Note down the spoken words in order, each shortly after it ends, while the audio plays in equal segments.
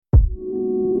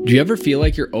Do you ever feel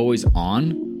like you're always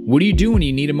on? What do you do when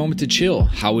you need a moment to chill?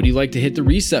 How would you like to hit the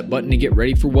reset button to get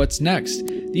ready for what's next?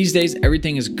 These days,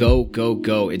 everything is go, go,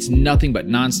 go. It's nothing but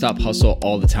nonstop hustle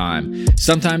all the time.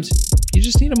 Sometimes you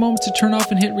just need a moment to turn off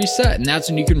and hit reset, and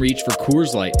that's when you can reach for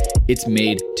Coors Light. It's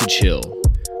made to chill.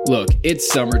 Look,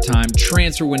 it's summertime,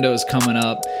 transfer window is coming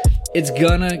up. It's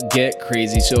gonna get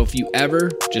crazy, so if you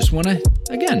ever just wanna,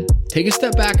 again, take a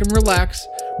step back and relax,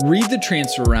 read the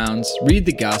transfer rounds, read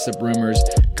the gossip rumors,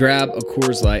 grab a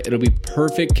Coors Light. It'll be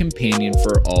perfect companion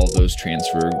for all those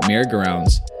transfer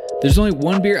merry-go-rounds. There's only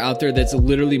one beer out there that's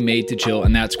literally made to chill,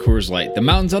 and that's Coors Light. The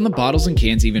mountains on the bottles and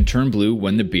cans even turn blue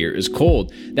when the beer is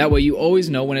cold. That way you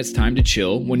always know when it's time to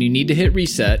chill. When you need to hit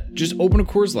reset, just open a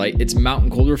Coors Light. It's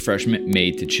mountain cold refreshment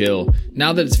made to chill.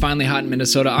 Now that it's finally hot in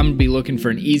Minnesota, I'm going to be looking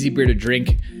for an easy beer to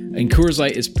drink, and Coors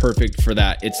Light is perfect for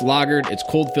that. It's lagered, it's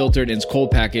cold filtered, and it's cold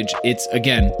packaged. It's,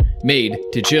 again, made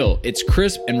to chill. It's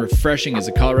crisp and refreshing as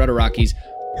the Colorado Rockies.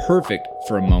 Perfect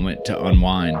for a moment to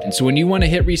unwind. And so when you want to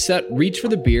hit reset, reach for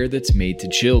the beer that's made to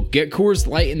chill. Get Coors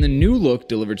Light in the new look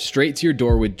delivered straight to your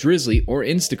door with Drizzly or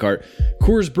Instacart.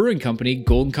 Coors Brewing Company,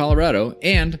 Golden, Colorado.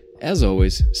 And, as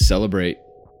always, celebrate.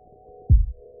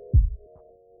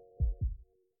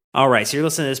 All right, so you're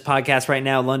listening to this podcast right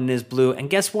now, London is Blue. And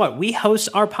guess what? We host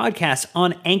our podcast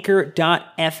on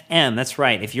Anchor.fm. That's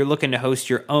right. If you're looking to host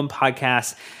your own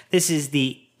podcast, this is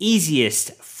the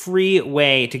easiest free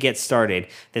way to get started.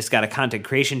 This got a content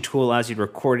creation tool, allows you to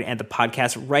record and the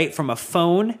podcast right from a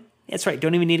phone. That's right,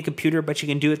 don't even need a computer, but you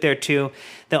can do it there too.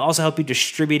 They'll also help you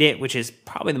distribute it, which is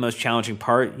probably the most challenging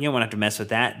part. You don't want to have to mess with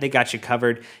that. They got you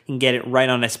covered. You can get it right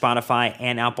on a Spotify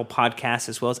and Apple Podcasts,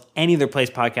 as well as any other place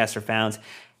podcasts are found.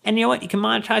 And you know what? You can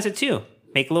monetize it too.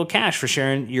 Make a little cash for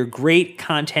sharing your great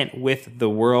content with the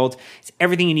world. It's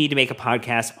everything you need to make a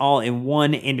podcast all in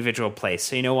one individual place.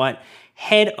 So you know what?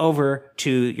 Head over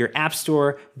to your app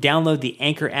store, download the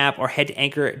Anchor app, or head to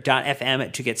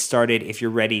anchor.fm to get started if you're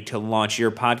ready to launch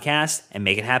your podcast and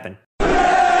make it happen.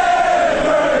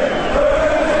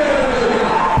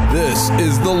 This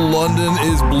is the London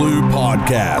is Blue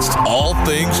podcast. All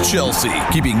things Chelsea,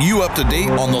 keeping you up to date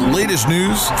on the latest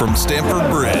news from Stamford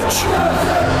Bridge.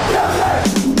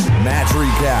 Match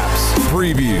recaps,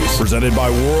 previews, presented by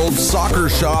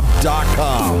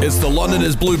WorldSoccerShop.com. It's the London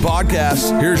is Blue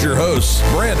podcast. Here's your hosts,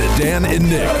 Brandon, Dan, and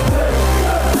Nick.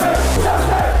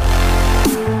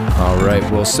 All right,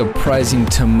 well, surprising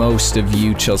to most of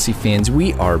you Chelsea fans,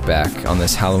 we are back on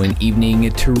this Halloween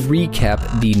evening to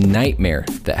recap the nightmare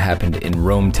that happened in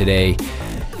Rome today.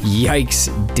 Yikes,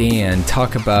 Dan,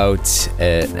 talk about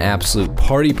an absolute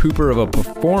party pooper of a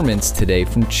performance today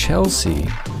from Chelsea.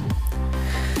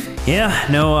 Yeah,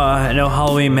 no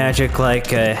Halloween magic like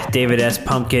David S.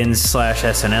 Pumpkins /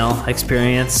 SNL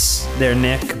experience there,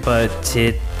 Nick. But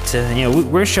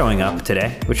we're showing up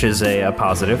today, which is a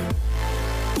positive.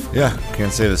 Yeah,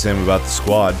 can't say the same about the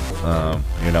squad.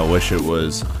 Wish it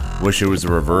was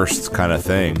a reversed kind of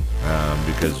thing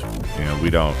because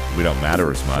we don't matter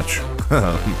as much.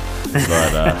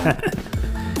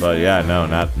 But yeah, no,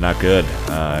 not good.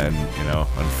 And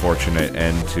unfortunate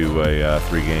end to a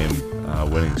 3-game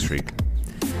winning streak.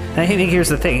 I think here's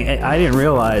the thing. I didn't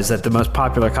realize that the most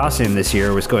popular costume this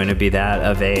year was going to be that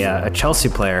of a Chelsea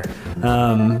player.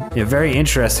 A very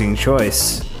interesting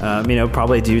choice.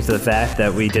 Probably due to the fact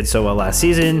that we did so well last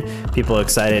season. People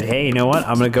excited. Hey, you know what?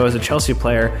 I'm going to go as a Chelsea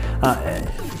player.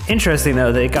 Interesting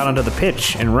though, they got onto the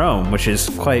pitch in Rome, which is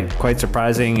quite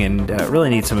surprising and really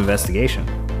needs some investigation.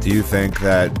 Do you think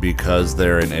that because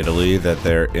they're in Italy that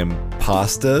they're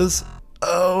impastas?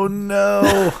 Oh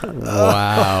no!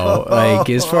 Wow, like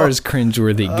as far as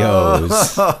cringeworthy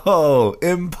goes. Oh,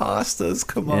 impastas!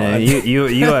 Come on, yeah,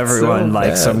 you everyone so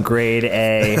like some grade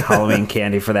A Halloween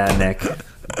candy for that, Nick.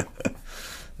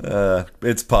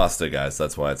 It's pasta, guys.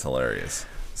 That's why it's hilarious.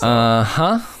 So.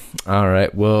 All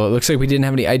right. Well, it looks like we didn't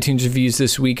have any iTunes reviews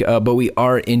this week, but we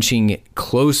are inching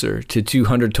closer to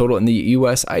 200 total in the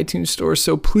U.S. iTunes store.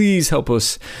 So please help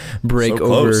us break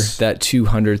over that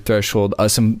 200 threshold.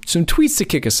 Some tweets to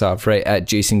kick us off, right? At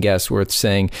Jason Gasworth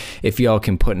saying, if y'all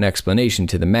can put an explanation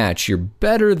to the match, you're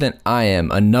better than I am.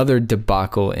 Another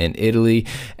debacle in Italy.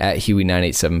 At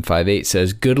Huey98758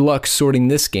 says, good luck sorting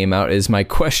this game out is my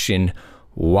question.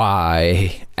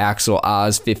 Why? Axel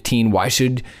Oz 15, why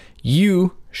should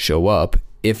you show up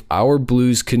if our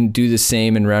Blues couldn't do the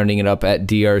same? And rounding it up at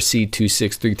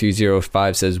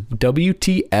DRC263305 says,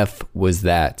 WTF was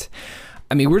that?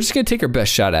 I mean, we're just going to take our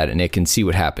best shot at it, Nick, and see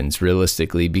what happens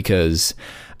realistically, because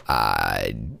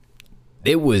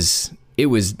it was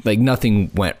like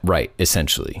nothing went right,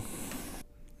 essentially.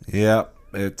 Yeah.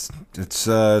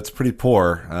 it's pretty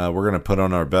poor. We're gonna put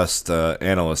on our best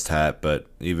analyst hat, but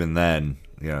even then,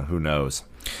 who knows?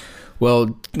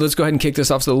 Well, let's go ahead and kick this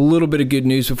off with a little bit of good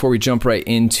news before we jump right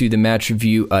into the match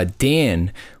review.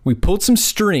 Dan, we pulled some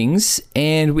strings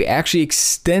and we actually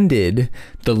extended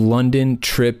the London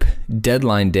trip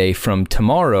deadline day from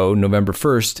tomorrow, November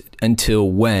 1st,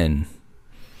 until when?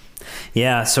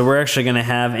 Yeah, so we're actually going to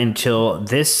have until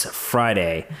this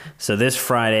Friday. So this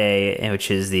Friday, which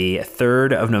is the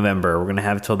 3rd of November, we're going to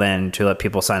have until then to let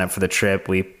people sign up for the trip.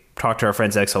 We talked to our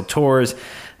friends at XL Tours.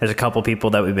 There's a couple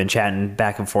people that we've been chatting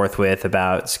back and forth with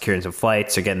about securing some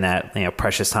flights or getting that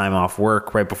precious time off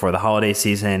work right before the holiday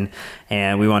season.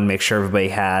 And we wanted to make sure everybody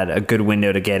had a good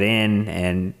window to get in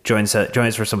and join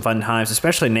us for some fun times,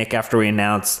 especially Nick, after we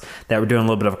announced that we're doing a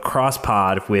little bit of a cross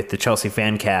pod with the Chelsea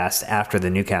fan cast after the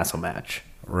Newcastle match.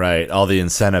 Right. All the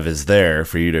incentive is there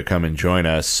for you to come and join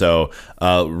us. So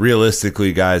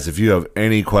realistically, guys, if you have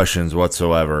any questions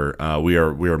whatsoever, we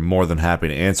are more than happy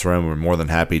to answer them. We're more than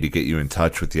happy to get you in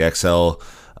touch with the XL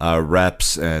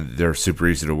reps, and they're super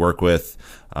easy to work with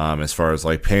as far as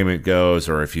like payment goes,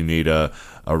 or if you need a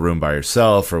room by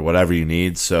yourself or whatever you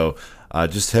need. So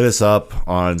just hit us up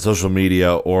on social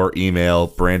media or email.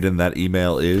 Brandon, that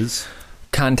email is...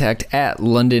 contact at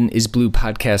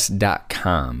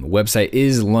londonisbluepodcast.com. Website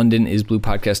is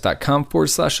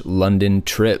londonisbluepodcast.com/London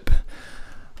trip.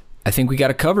 I think we got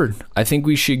it covered. I think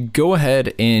we should go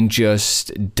ahead and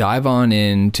just dive on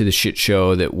into the shit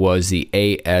show that was the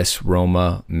AS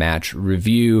Roma match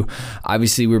review.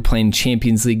 Obviously, we were playing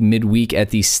Champions League midweek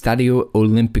at the Stadio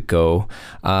Olimpico,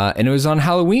 and it was on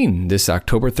Halloween, this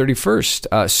October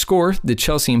 31st. Score, the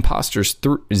Chelsea Imposters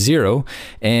 0,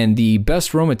 and the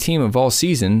best Roma team of all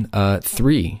season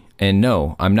 3. And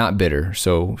no, I'm not bitter,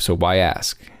 so why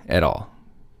ask at all?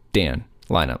 Dan,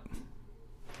 lineup.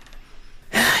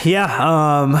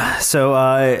 Yeah, so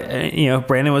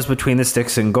Brandon was between the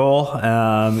sticks and goal.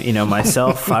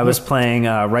 Myself, I was playing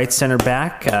right center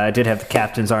back. I did have the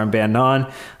captain's armband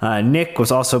on. Nick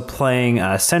was also playing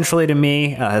centrally to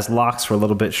me. His locks were a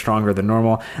little bit stronger than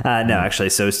normal.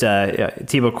 So it's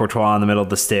Thibaut Courtois in the middle of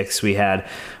the sticks. We had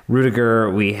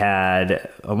Rudiger, we had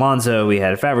Alonso, we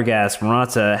had Fabregas,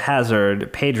 Morata,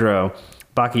 Hazard, Pedro,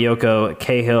 Bakayoko,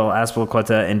 Cahill,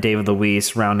 Azpilicueta, and David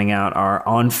Luiz rounding out our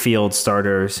on-field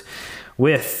starters,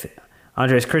 with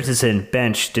Andreas Christensen,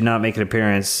 bench, did not make an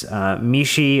appearance.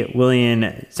 Mishi,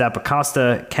 Willian,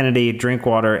 Zappacosta, Kennedy,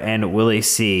 Drinkwater, and Willie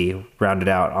C. rounded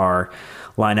out our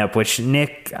lineup, which,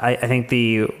 Nick, I think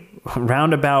the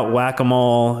roundabout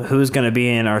whack-a-mole, who's going to be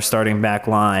in our starting back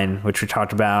line, which we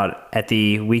talked about at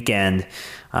the weekend,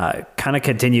 kind of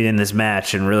continued in this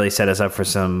match and really set us up for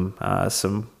some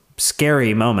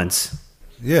scary moments.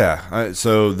 Yeah,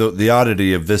 so the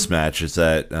oddity of this match is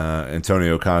that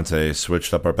Antonio Conte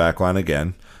switched up our back line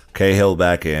again. Cahill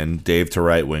back in, Dave to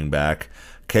right wing back.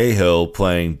 Cahill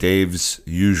playing Dave's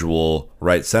usual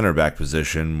right center back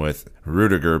position, with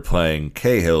Rudiger playing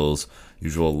Cahill's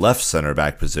usual left center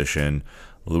back position.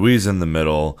 Luiz in the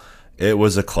middle. It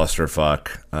was a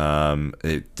clusterfuck.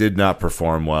 It did not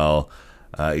perform well.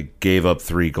 It gave up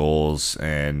 3 goals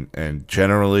and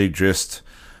generally just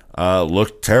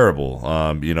looked terrible.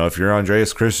 If you're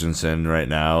Andreas Christensen right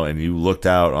now and you looked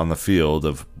out on the field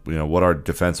of what our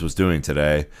defense was doing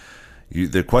today,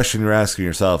 the question you're asking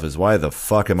yourself is, why the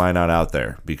fuck am I not out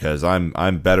there? Because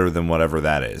I'm better than whatever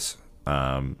that is.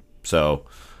 So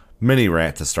mini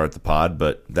rant to start the pod,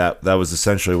 but that was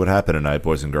essentially what happened tonight,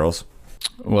 boys and girls.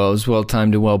 Well, it was well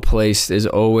timed and well placed as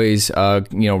always.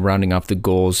 Rounding off the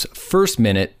goals, first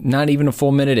minute, not even a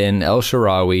full minute in, El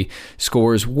Shaarawy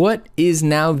scores what is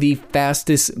now the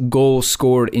fastest goal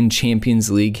scored in Champions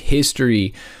League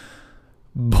history.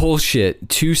 Bullshit.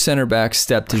 2 center backs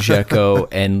step to Dzeko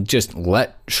and just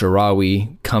let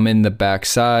Shaarawy come in the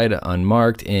backside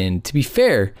unmarked. And to be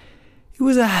fair, it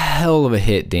was a hell of a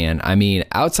hit, Dan. I mean,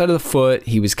 outside of the foot,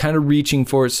 he was kind of reaching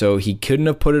for it, so he couldn't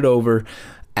have put it over.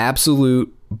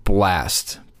 Absolute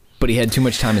blast, but he had too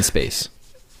much time and space.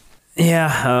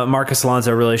 Yeah, Marcos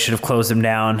Alonso really should have closed him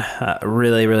down.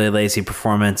 Really, really lazy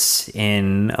performance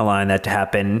in allowing that to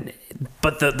happen.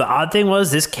 But the odd thing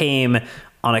was, this came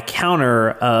on a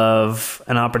counter of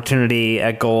an opportunity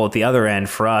at goal at the other end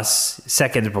for us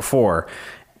seconds before.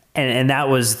 And that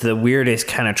was the weirdest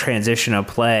kind of transition of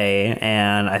play,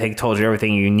 and I think told you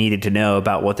everything you needed to know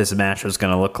about what this match was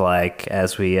going to look like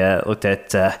as we looked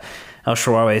at El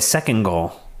Shaarawy's second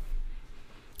goal.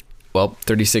 Well,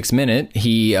 36th minute,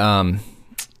 he,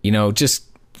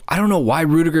 I don't know why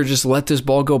Rudiger just let this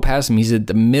ball go past him. He's at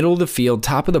the middle of the field,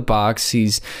 top of the box.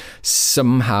 He's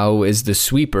somehow is the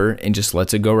sweeper and just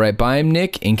lets it go right by him,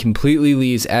 Nick, and completely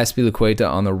leaves Azpilicueta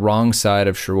on the wrong side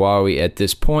of Shaarawy at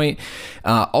this point.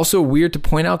 Also weird to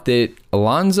point out that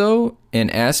Alonso and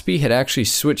Aspi had actually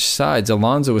switched sides.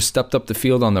 Alonso was stepped up the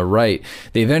field on the right.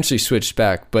 They eventually switched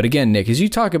back. But again, Nick, as you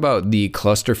talk about the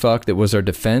clusterfuck that was our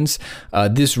defense,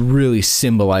 this really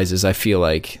symbolizes, I feel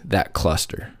like, that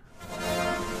cluster.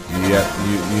 Yeah,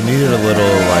 you needed a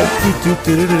little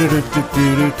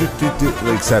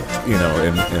except in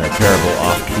a terrible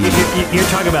off key. You're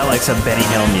talking about like some Benny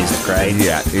Hill music, right?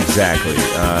 Yeah, exactly.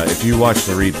 If you watch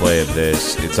the replay of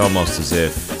this, it's almost as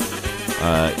if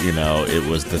it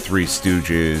was the Three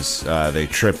Stooges. They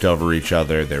tripped over each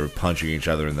other. They were punching each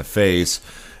other in the face,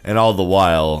 and all the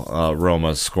while,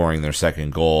 Roma's scoring their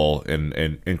second goal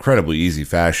in incredibly easy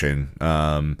fashion.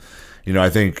 I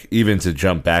think even to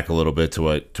jump back a little bit to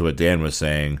what Dan was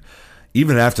saying,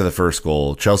 even after the first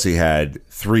goal, Chelsea had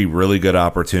 3 really good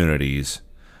opportunities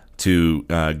to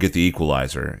get the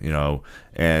equalizer,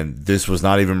 and this was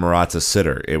not even Morata's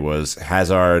sitter. It was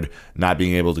Hazard not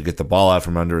being able to get the ball out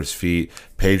from under his feet.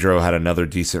 Pedro had another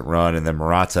decent run, and then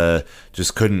Morata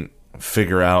just couldn't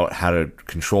figure out how to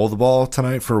control the ball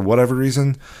tonight for whatever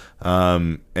reason.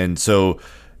 And so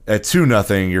at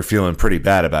 2-0, you're feeling pretty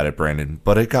bad about it, Brandon,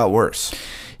 but it got worse.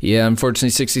 Yeah,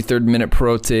 unfortunately, 63rd minute,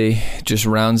 Perotti just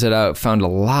rounds it out, found a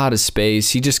lot of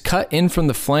space. He just cut in from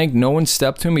the flank. No one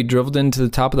stepped to him. He dribbled into the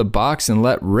top of the box and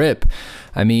let rip.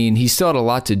 I mean, he still had a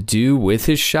lot to do with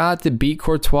his shot to beat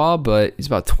Courtois, but he's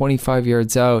about 25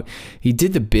 yards out. He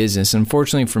did the business.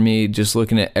 Unfortunately for me, just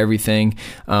looking at everything,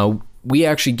 we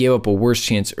actually gave up a worse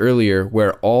chance earlier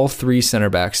where all 3 center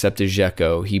backs stepped to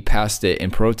Dzeko. He passed it,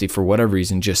 and Perotti, for whatever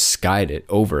reason, just skied it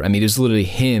over. I mean, it was literally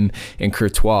him and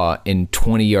Courtois in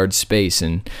 20-yard space,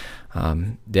 and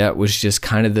that was just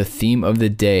kind of the theme of the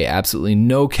day. Absolutely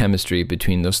no chemistry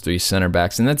between those 3 center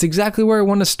backs, and that's exactly where I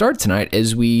want to start tonight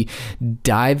as we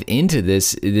dive into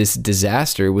this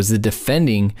disaster. Was the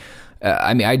defending.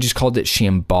 I just called it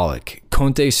shambolic.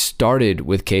 Conte started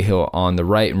with Cahill on the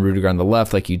right and Rudiger on the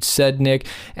left, like you'd said, Nick.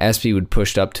 Aspi would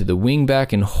push up to the wing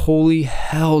back, and holy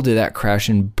hell did that crash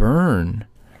and burn.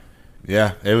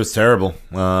 Yeah, it was terrible.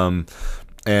 And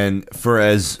for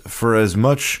as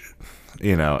much,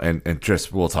 and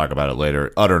just we'll talk about it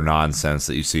later, utter nonsense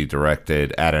that you see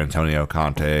directed at Antonio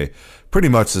Conte pretty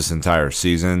much this entire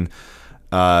season.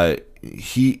 I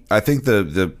think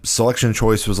the selection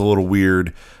choice was a little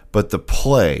weird. But the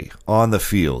play on the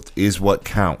field is what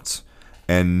counts.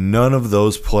 And none of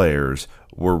those players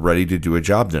were ready to do a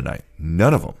job tonight.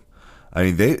 None of them. I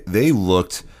mean, they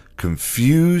looked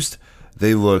confused.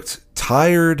 They looked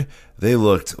tired. They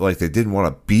looked like they didn't want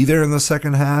to be there in the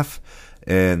second half.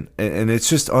 And it's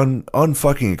just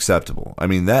unfucking acceptable. I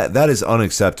mean, that is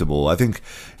unacceptable. I think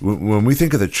when we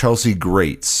think of the Chelsea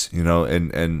greats, and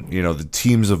the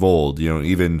teams of old,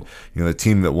 even the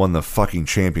team that won the fucking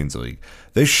Champions League,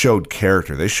 they showed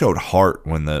character. They showed heart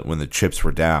when the chips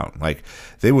were down. Like,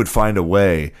 they would find a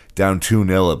way down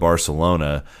 2-0 at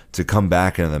Barcelona to come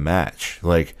back into the match.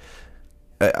 Like,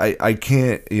 I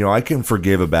can't, I can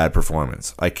forgive a bad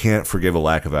performance. I can't forgive a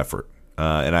lack of effort.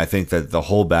 And I think that the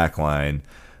whole back line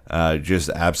just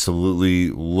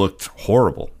absolutely looked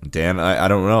horrible. Dan, I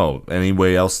don't know. Any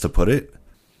way else to put it?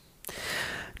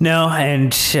 No,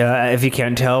 and if you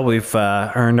can't tell, we've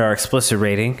earned our explicit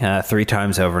rating 3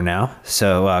 times over now.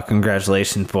 So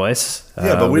congratulations, boys.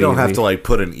 Yeah, but we don't have to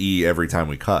put an E every time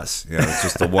we cuss. It's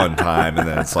just the one time, and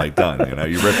then it's done.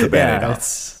 You rip the Band-Aid off.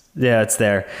 It's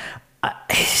there.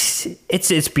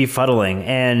 It's befuddling,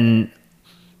 and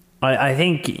I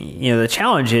think the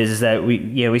challenge is that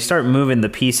we start moving the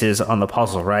pieces on the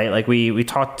puzzle, right? Like we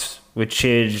talked with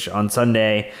Chidge on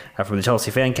Sunday from the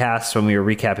Chelsea Fancast when we were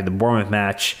recapping the Bournemouth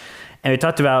match, and we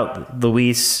talked about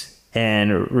Luis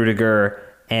and Rudiger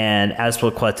and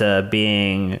Azpilicueta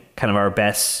being kind of our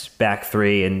best back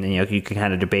 3, and you can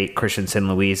kind of debate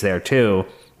Christensen, Luis there too.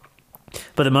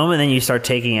 But the moment then you start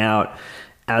taking out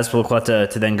Azpilicueta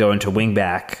to then go into wing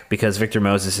back because Victor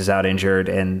Moses is out injured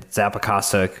and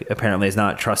Zappacosta apparently is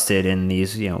not trusted in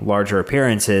these larger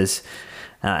appearances,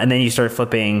 and then you start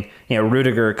flipping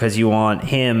Rudiger because you want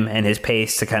him and his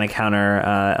pace to kind of counter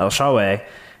El Shaarawy,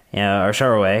 or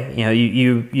Shaarawy.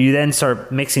 You then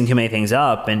start mixing too many things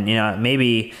up, and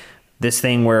maybe this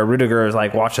thing where Rudiger is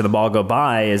watching the ball go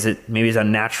by, maybe it's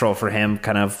unnatural for him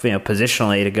kind of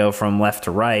positionally to go from left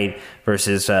to right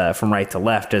versus from right to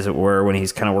left, as it were, when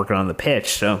he's kind of working on the pitch.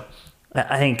 So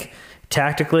I think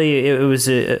tactically it was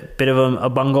a bit of a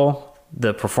bungle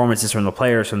the performances from the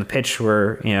players from the pitch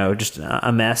were, just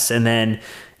a mess. And then,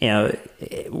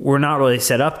 we're not really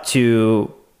set up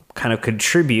to kind of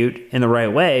contribute in the right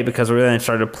way because we're then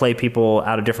started to play people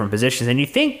out of different positions. And you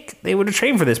think they would have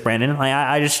trained for this, Brandon. Like,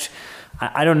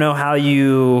 I don't know how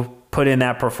you put in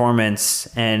that performance,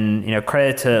 and,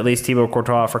 credit to at least Thibaut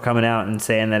Courtois for coming out and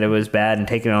saying that it was bad and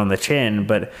taking it on the chin,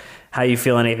 but how you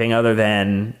feel anything other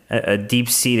than a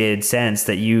deep-seated sense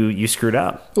that you screwed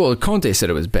up. Well, Conte said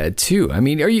it was bad too. I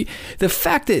mean, the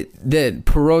fact that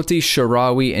Perotti,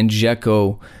 Shaarawy, and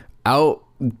Dzeko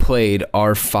outplayed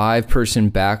our 5-person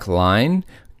back line,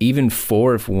 even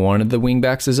 4 if one of the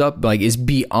wingbacks is up, is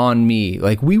beyond me.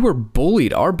 We were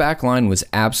bullied. Our back line was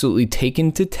absolutely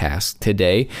taken to task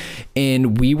today,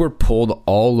 and we were pulled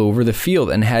all over the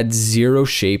field and had zero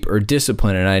shape or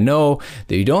discipline. And I know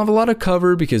that you don't have a lot of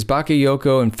cover because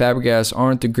Bakayoko and Fabregas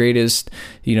aren't the greatest,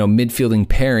 midfielding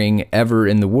pairing ever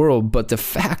in the world, but the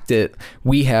fact that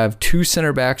we have 2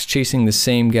 center backs chasing the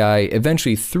same guy,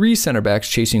 eventually 3 center backs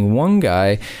chasing one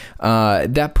guy,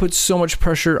 that puts so much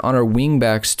pressure on our wing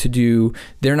backs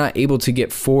they're not able to get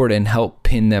forward and help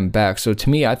pin them back. So to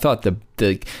me, I thought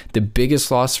the biggest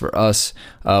loss for us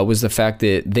was the fact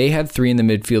that they had 3 in the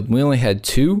midfield. We only had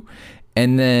 2,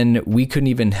 and then we couldn't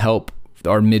even help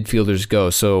our midfielders go.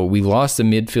 So we lost the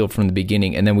midfield from the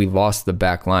beginning, and then we lost the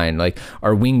back line.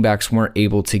 Our wing backs weren't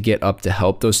able to get up to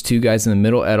help those 2 guys in the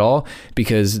middle at all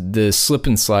because the slip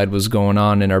and slide was going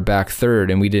on in our back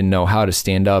third, and we didn't know how to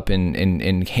stand up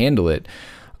and handle it.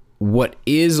 What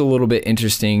is a little bit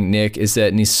interesting, Nick, is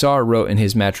that Nisar wrote in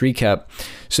his match recap,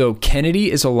 so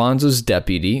Kennedy is Alonso's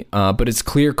deputy, but it's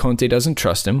clear Conte doesn't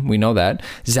trust him. We know that.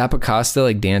 Zappacosta,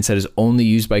 like Dan said, is only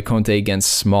used by Conte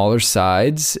against smaller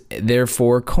sides.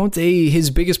 Therefore, Conte,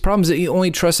 his biggest problem is that he only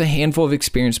trusts a handful of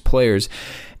experienced players,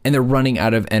 and they're running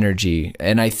out of energy.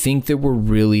 And I think that we're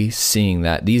really seeing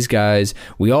that. These guys,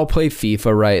 we all play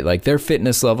FIFA, right? Their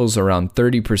fitness level's around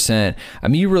 30%. I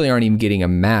mean, you really aren't even getting a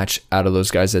match out of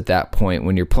those guys at that point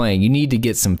when you're playing. You need to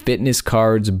get some fitness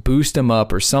cards, boost them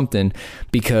up or something,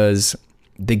 because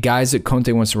the guys that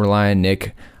Conte wants to rely on,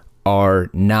 Nick, are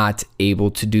not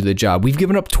able to do the job. We've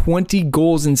given up 20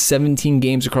 goals in 17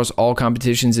 games across all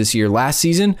competitions this year. Last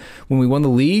season, when we won the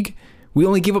league, we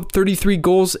only gave up 33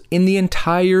 goals in the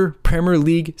entire Premier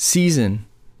League season.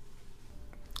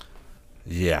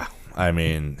 Yeah, I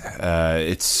mean,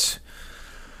 it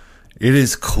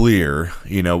is clear,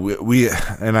 we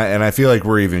and I feel like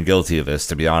we're even guilty of this,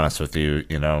 to be honest with you.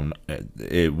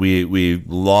 We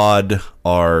laud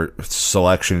our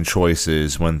selection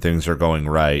choices when things are going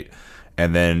right,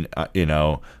 and then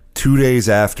 2 days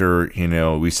after,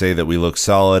 we say that we look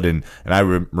solid, and I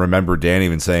remember Dan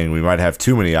even saying we might have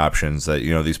too many options, that,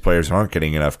 these players aren't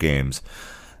getting enough games.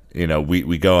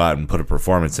 We go out and put a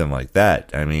performance in like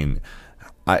that. I mean,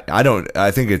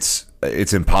 I think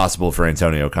it's impossible for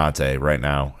Antonio Conte right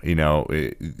now.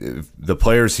 The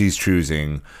players he's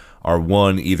choosing are,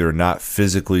 one, either not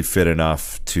physically fit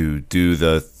enough to do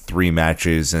the 3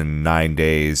 matches in 9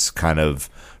 days kind of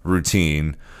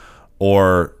routine,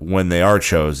 or when they are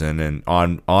chosen and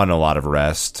on a lot of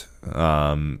rest,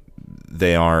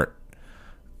 they aren't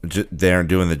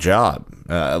doing the job.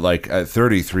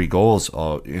 33 goals,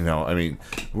 I mean,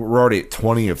 we're already at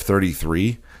 20 of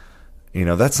 33.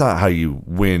 That's not how you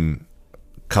win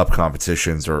cup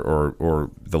competitions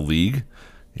or the league.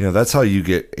 That's how you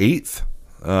get 8th.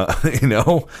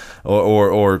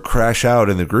 Or crash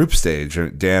out in the group stage.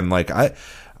 Dan,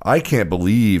 I can't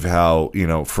believe how,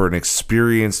 for an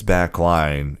experienced back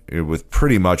line with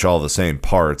pretty much all the same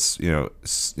parts,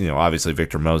 obviously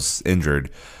Victor Moses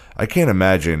injured, I can't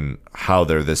imagine how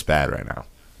they're this bad right now.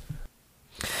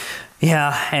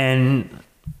 Yeah, and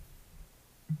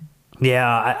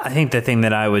I think the thing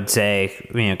that I would say,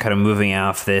 kind of moving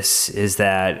off this, is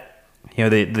that,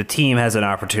 the team has an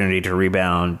opportunity to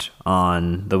rebound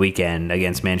on the weekend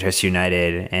against Manchester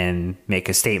United and make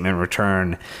a statement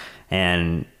return.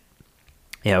 And,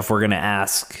 if we're going to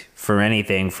ask for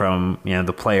anything from,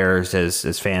 the players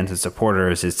as fans and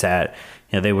supporters, it's that,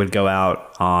 they would go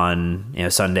out on,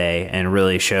 Sunday and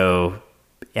really show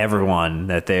everyone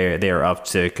that they're up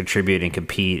to contribute and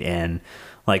compete. And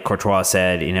like Courtois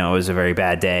said, it was a very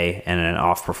bad day and an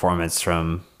off performance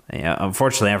from,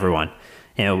 unfortunately, everyone.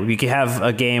 You could have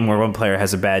a game where one player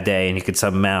has a bad day and you could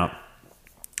sub them out,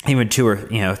 even 2 or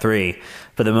 3.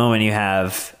 But the moment you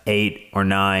have 8 or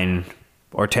 9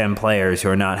 or 10 players who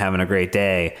are not having a great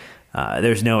day,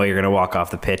 there's no way you're going to walk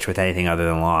off the pitch with anything other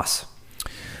than loss.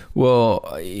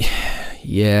 Well,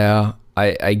 yeah,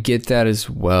 I get that as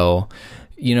well.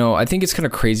 I think it's kind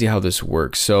of crazy how this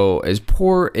works. So as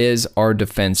poor as our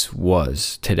defense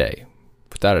was today,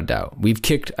 without a doubt.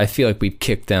 I feel like we've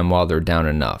kicked them while they're down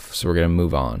enough, so we're going to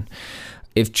move on.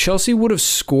 If Chelsea would have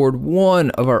scored one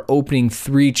of our opening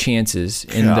 3 chances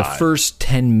in the first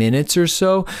 10 minutes or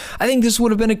so, I think this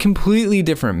would have been a completely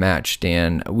different match,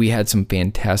 Dan. We had some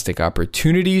fantastic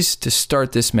opportunities to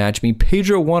start this match. I mean,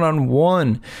 Pedro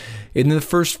one-on-one in the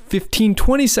first 15,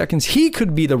 20 seconds. He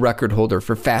could be the record holder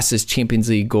for fastest Champions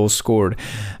League goals scored,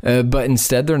 but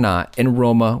instead they're not. And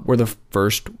Roma were the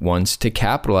first ones to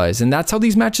capitalize. And that's how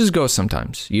these matches go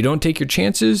sometimes. You don't take your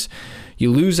chances,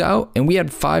 you lose out, and we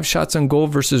had 5 shots on goal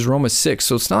versus Roma 6.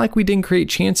 So it's not like we didn't create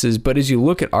chances, but as you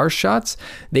look at our shots,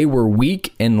 they were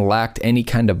weak and lacked any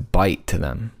kind of bite to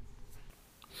them.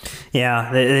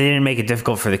 Yeah, they didn't make it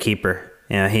difficult for the keeper.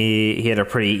 He had a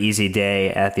pretty easy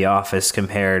day at the office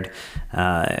compared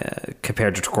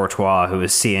to Courtois, who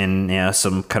was seeing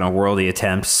some kind of worldy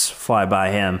attempts fly by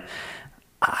him.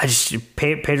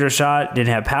 Pedro's shot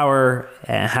didn't have power,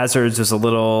 and Hazard's was a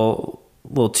little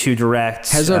too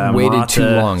direct. Hazard waited too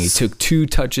long. He took 2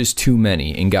 touches too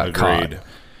many and got caught.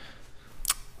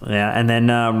 Yeah, and then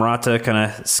Morata kind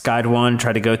of skied one,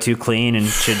 tried to go too clean, and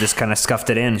should just kind of scuffed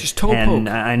it in. Just toe poke. And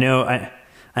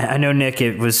I know, Nick,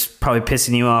 it was probably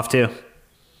pissing you off too.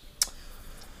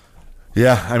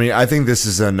 Yeah, I mean, I think this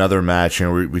is another match,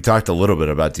 and we talked a little bit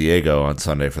about Diego on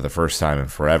Sunday for the first time in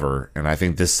forever, and I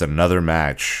think this is another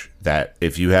match that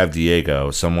if you have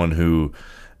Diego, someone who,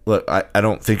 look, I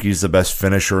don't think he's the best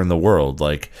finisher in the world,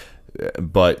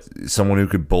 but someone who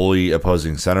could bully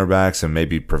opposing center backs and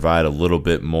maybe provide a little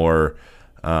bit more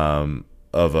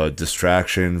of a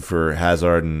distraction for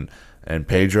Hazard and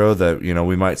Pedro, that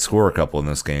we might score a couple in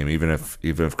this game, even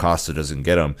if Costa doesn't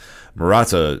get them.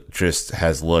 Morata just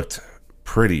has looked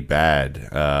pretty bad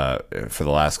for the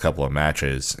last couple of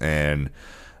matches, and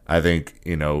I think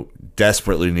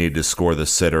desperately needed to score the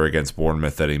sitter against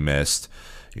Bournemouth that he missed.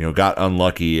 Got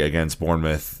unlucky against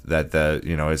Bournemouth that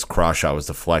his cross shot was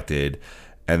deflected,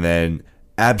 and then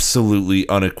absolutely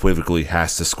unequivocally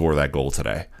has to score that goal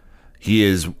today. He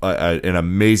is an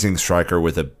amazing striker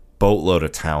with a boatload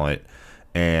of talent,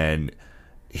 and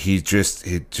it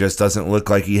just doesn't look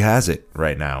like he has it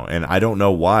right now. And I don't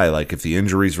know why. Like, if the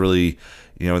injury's really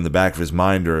in the back of his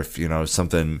mind, or if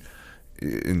something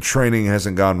in training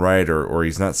hasn't gone right, or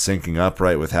he's not syncing up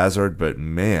right with Hazard. But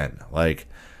man, like,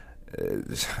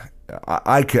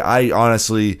 I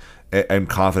honestly am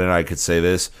confident I could say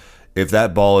this: if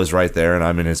that ball is right there and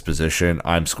I'm in his position,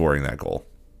 I'm scoring that goal.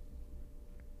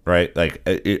 Right?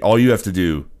 Like, all you have to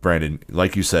do, Brandon,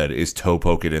 like you said, is toe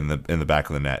poke it in the back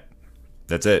of the net.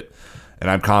 That's it. And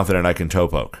I'm confident I can toe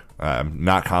poke. I'm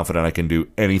not confident I can do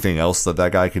anything else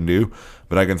that guy can do,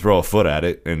 but I can throw a foot at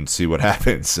it and see what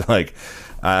happens. Like,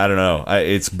 I don't know.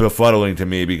 It's befuddling to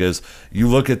me, because you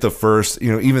look at the first,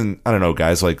 even, I don't know,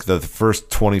 guys, like the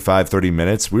first 25, 30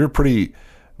 minutes, we were pretty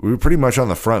much on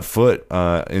the front foot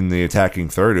in the attacking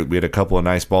third. We had a couple of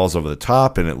nice balls over the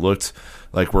top, and it looked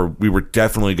like we were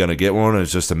definitely going to get one. It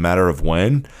was just a matter of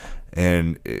when.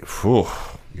 And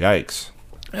yikes.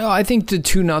 I think the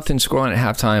 2-0 scoreline at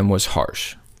halftime was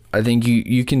harsh. I think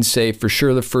you can say for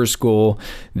sure the first goal,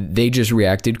 they just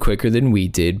reacted quicker than we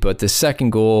did, but the second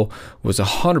goal was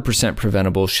 100%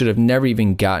 preventable, should have never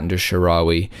even gotten to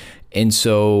Shaarawy. And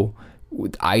so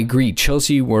I agree.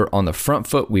 Chelsea were on the front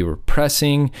foot. We were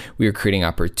pressing. We were creating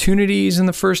opportunities in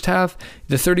the first half.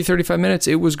 The 30-35 minutes,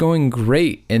 it was going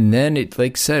great. And then it,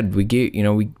 like said,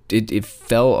 it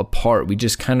fell apart. We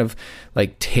just kind of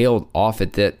like tailed off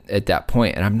at that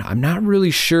point. And I'm not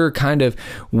really sure kind of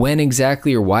when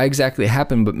exactly or why exactly it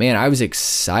happened. But man, I was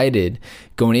excited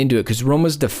going into it because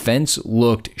Roma's defense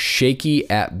looked shaky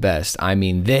at best. I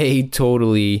mean, they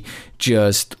totally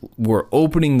just were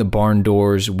opening the barn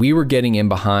doors. We were getting in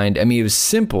behind. I mean, it was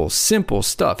simple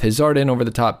stuff. Hazard in over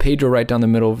the top, Pedro right down the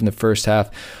middle in the first half.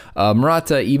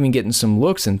 Morata even getting some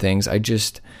looks and things. I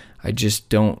just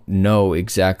don't know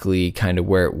exactly kind of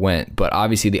where it went. But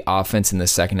obviously the offense in the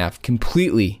second half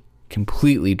completely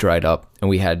dried up, and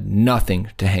we had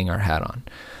nothing to hang our hat on.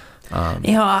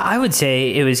 I would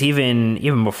say it was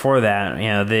even before that.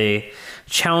 The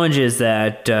challenges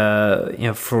that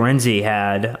Florenzi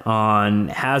had on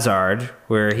Hazard,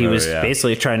 where he was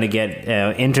basically trying to get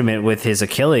intimate with his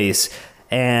Achilles,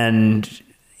 and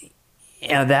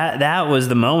that was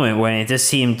the moment when it just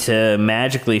seemed to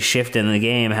magically shift in the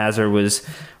game. Hazard was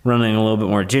running a little bit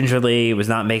more gingerly, was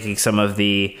not making some of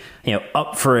the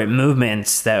up for it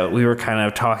movements that we were kind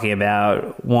of talking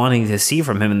about wanting to see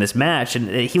from him in this match, and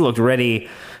he looked ready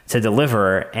to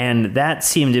deliver. And that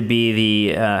seemed to be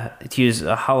the to use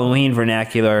a Halloween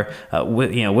vernacular,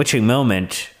 witching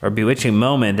moment or bewitching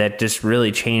moment that just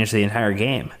really changed the entire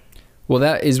game. Well,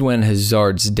 that is when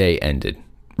Hazard's day ended.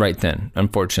 right then,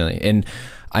 unfortunately. And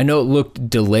I know it looked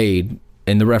delayed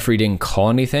and the referee didn't call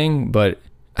anything, but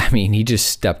I mean, he just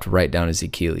stepped right down his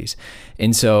Achilles.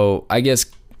 And so I guess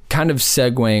kind of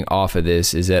segueing off of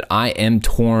this is that I am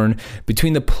torn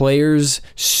between the players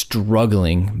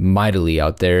struggling mightily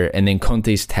out there and then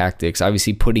Conte's tactics.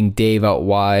 Obviously putting Dave out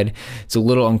wide, it's a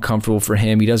little uncomfortable for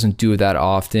him. He doesn't do it that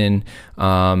often.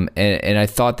 And I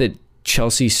thought that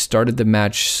Chelsea started the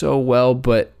match so well,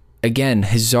 but again,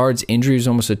 Hazard's injury was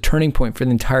almost a turning point for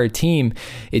the entire team.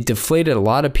 It deflated a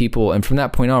lot of people, and from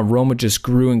that point on, Roma just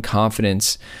grew in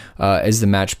confidence as the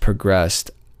match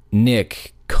progressed.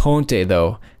 Nick, Conte,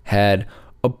 though, had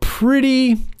a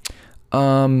pretty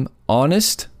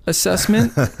honest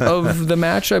assessment of the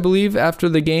match, I believe. After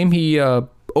the game, he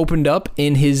opened up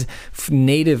in his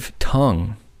native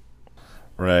tongue.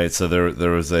 Right. So there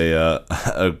was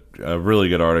a really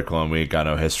good article on We Got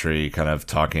No History kind of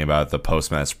talking about the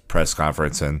post-match press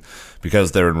conference. And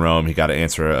because they're in Rome, he got to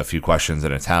answer a few questions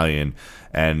in Italian.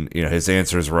 And, his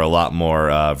answers were a lot more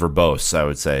verbose, I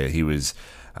would say. He was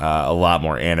a lot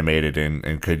more animated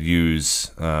and could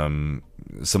use some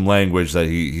language that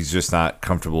he's just not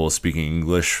comfortable speaking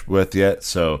English with yet.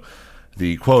 So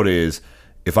the quote is,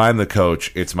 "If I'm the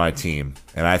coach, it's my team,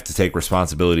 and I have to take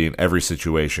responsibility in every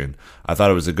situation. I thought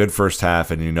it was a good first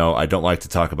half, and I don't like to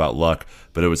talk about luck,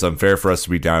 but it was unfair for us to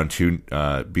be down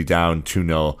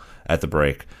 2-0 at the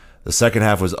break. The second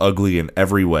half was ugly in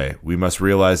every way. We must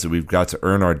realize that we've got to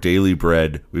earn our daily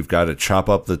bread. We've got to chop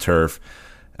up the turf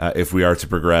if we are to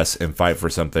progress and fight for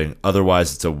something.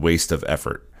 Otherwise, it's a waste of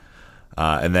effort."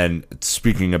 And then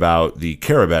speaking about the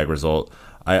Karabakh result,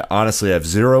 I honestly have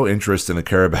zero interest in the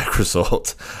Karabakh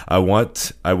result. I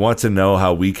want to know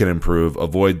how we can improve,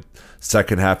 avoid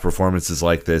second half performances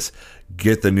like this,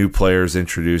 get the new players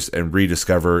introduced, and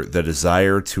rediscover the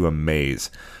desire to amaze.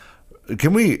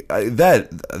 Can we?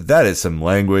 That is some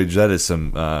language. That is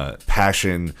some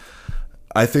passion.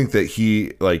 I think that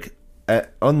he,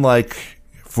 unlike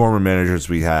former managers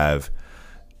we have,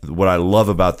 what I love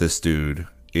about this dude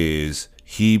is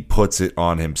he puts it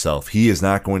on himself. He is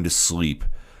not going to sleep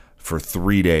for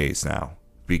 3 days now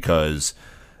because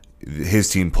his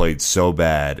team played so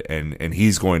bad, and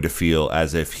he's going to feel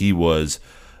as if he was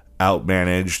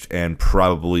outmanaged and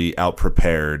probably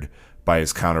outprepared by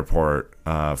his counterpart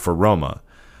for Roma.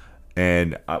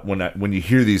 And when you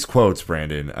hear these quotes,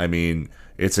 Brandon, I mean,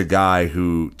 it's a guy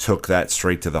who took that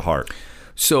straight to the heart.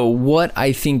 So what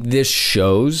I think this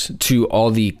shows to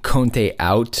all the Conte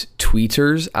out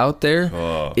tweeters out there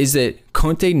is that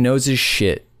Conte knows his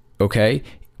shit, okay?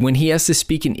 When he has to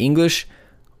speak in English,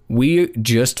 we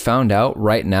just found out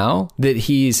right now that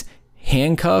he's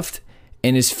handcuffed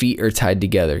and his feet are tied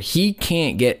together. He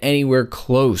can't get anywhere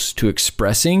close to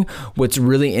expressing what's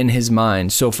really in his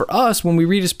mind. So for us, when we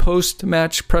read his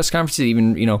post-match press conferences,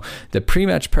 even, the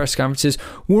pre-match press conferences,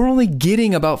 we're only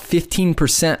getting about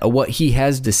 15% of what he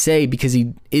has to say because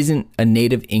he isn't a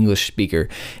native English speaker.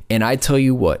 And I tell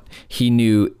you what, he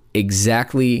knew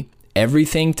exactly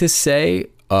everything to say.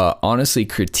 Honestly,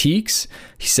 critiques.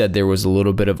 He said there was a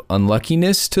little bit of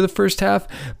unluckiness to the first half,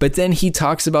 but then he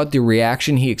talks about the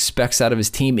reaction he expects out of his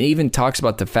team, and even talks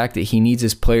about the fact that he needs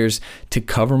his players to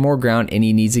cover more ground and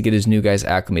he needs to get his new guys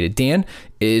acclimated. Dan,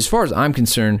 as far as I'm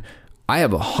concerned, I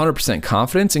have 100%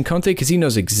 confidence in Conte because he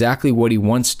knows exactly what he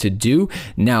wants to do.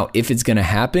 Now, if it's going to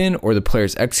happen or the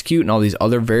players execute and all these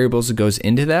other variables that goes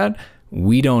into that,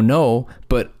 we don't know,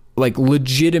 but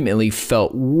legitimately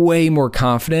felt way more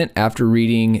confident after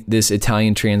reading this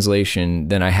Italian translation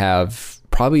than I have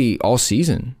probably all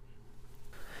season.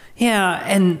 Yeah,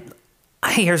 and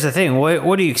here's the thing.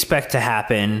 What do you expect to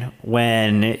happen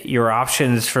when your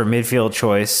options for midfield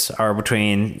choice are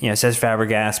between, Cesc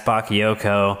Fabregas,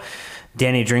 Bakayoko,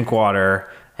 Danny Drinkwater,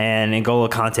 and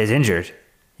N'Golo Kante's injured?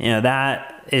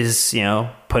 That is,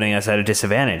 putting us at a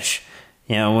disadvantage.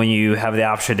 When you have the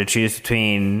option to choose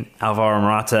between Alvaro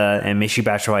Morata and Michy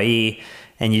Batshuayi,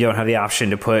 and you don't have the option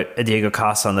to put a Diego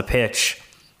Costa on the pitch,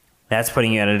 that's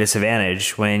putting you at a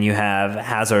disadvantage. When you have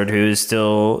Hazard, who's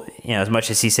still, as much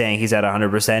as he's saying he's at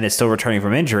 100%, is still returning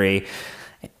from injury,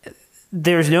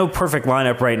 there's no perfect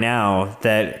lineup right now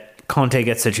that Conte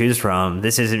gets to choose from.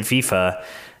 This isn't FIFA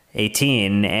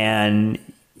 18, and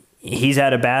he's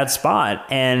at a bad spot.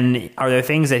 And are there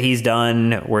things that he's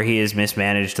done where he has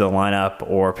mismanaged the lineup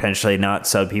or potentially not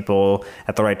sub people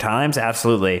at the right times?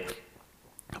 Absolutely.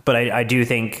 But I do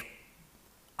think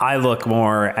I look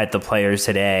more at the players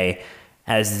today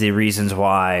as the reasons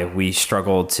why we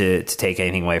struggled to take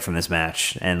anything away from this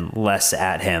match, and less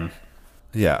at him.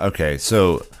 Yeah, okay.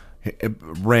 So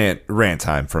rant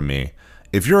time from me.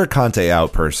 If you're a Conte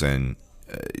out person,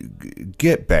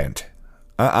 get bent.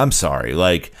 I'm sorry.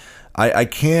 Like, I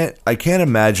can't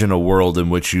imagine a world in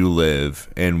which you live,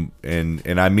 and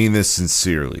I mean this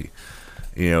sincerely.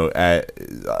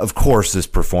 Of course, this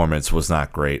performance was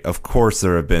not great. Of course,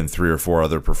 there have been 3 or 4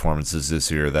 other performances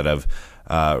this year that have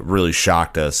really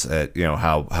shocked us at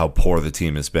how poor the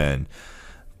team has been.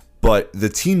 But the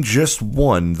team just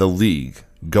won the league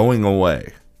going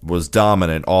away, was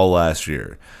dominant all last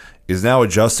year, is now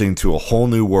adjusting to a whole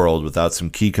new world without some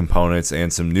key components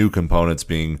and some new components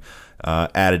being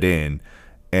added in.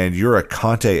 And you're a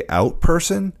Conte out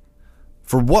person?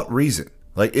 For what reason?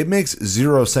 Like, it makes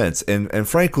zero sense. And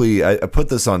frankly, I put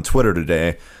this on Twitter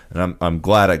today, and I'm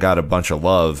glad I got a bunch of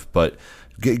love, but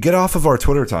get off of our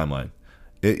Twitter timeline.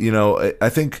 I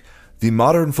think the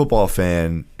modern football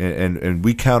fan, and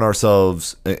we count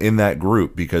ourselves in that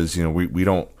group because, we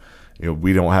don't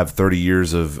have 30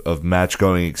 years of match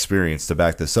going experience to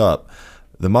back this up.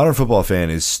 The modern football fan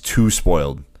is too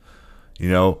spoiled.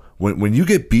 When you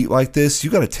get beat like this, you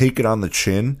got to take it on the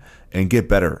chin and get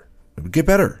better. Get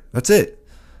better. That's it.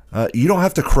 You don't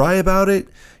have to cry about it.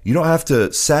 You don't have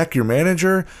to sack your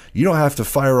manager. You don't have to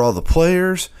fire all the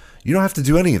players. You don't have to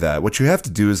do any of that. What you have to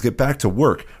do is get back to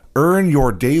work. Earn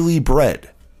your daily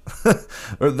bread.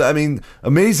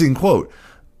 Amazing quote.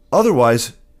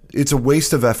 Otherwise, it's a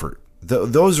waste of effort.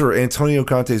 Those are Antonio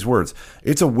Conte's words.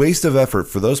 It's a waste of effort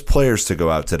for those players to go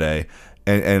out today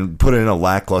and put in a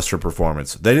lackluster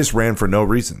performance. They just ran for no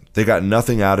reason. They got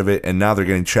nothing out of it, and now they're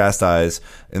getting chastised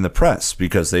in the press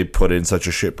because they put in such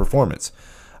a shit performance.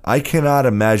 I cannot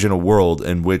imagine a world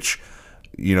in which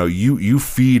you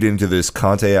feed into this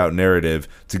Conte out narrative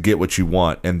to get what you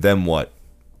want, and then what?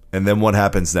 And then what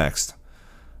happens next?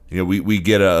 We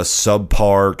get a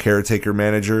subpar caretaker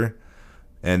manager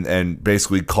and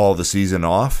basically call the season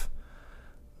off.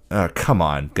 Come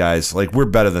on, guys. Like, we're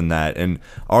better than that. And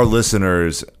our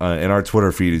listeners and our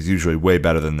Twitter feed is usually way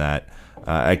better than that.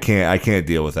 I can't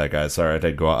deal with that, guys. Sorry, I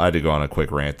had to go on a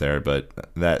quick rant there, but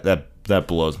that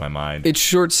blows my mind. It's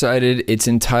short-sighted. It's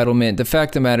entitlement. The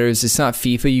fact of the matter is, it's not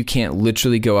FIFA. You can't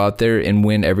literally go out there and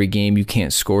win every game. You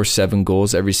can't score 7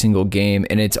 goals every single game,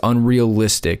 and it's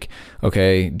unrealistic.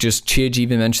 Okay, just Chidge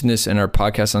even mentioned this in our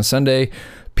podcast on Sunday.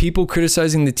 People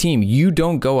criticizing the team. You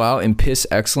don't go out and piss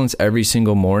excellence every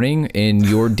single morning in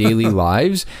your daily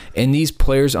lives. And these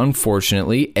players,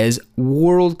 unfortunately, as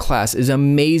world class, as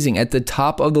amazing at the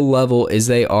top of the level as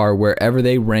they are, wherever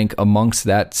they rank amongst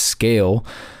that scale,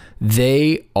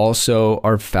 they also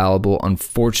are fallible,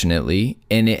 unfortunately,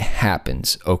 and it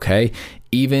happens, okay?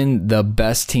 Even the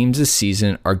best teams this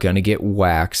season are going to get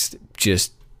waxed.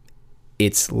 Just,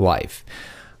 it's life.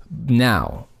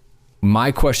 Now,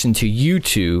 my question to you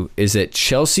two is that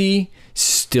Chelsea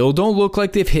still don't look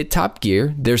like they've hit top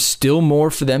gear. There's still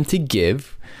more for them to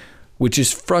give, which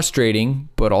is frustrating,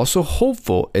 but also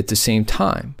hopeful at the same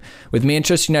time. With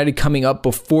Manchester United coming up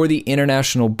before the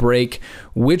international break,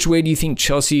 which way do you think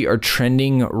Chelsea are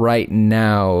trending right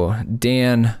now?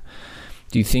 Dan,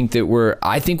 do you think that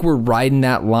I think we're riding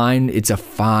that line. It's a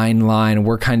fine line.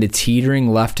 We're kind of teetering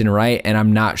left and right, and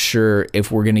I'm not sure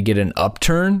if we're going to get an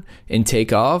upturn and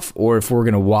take off or if we're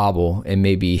going to wobble and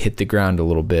maybe hit the ground a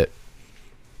little bit.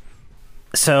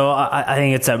 So I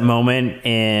think it's that moment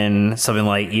in something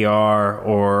like ER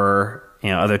or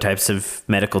other types of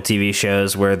medical TV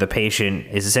shows where the patient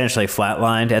is essentially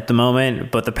flatlined at the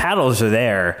moment, but the paddles are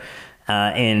there.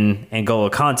 In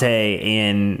N'Golo Kante,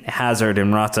 in Hazard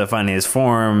and Morata finding his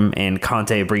form, and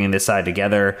Conte bringing this side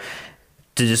together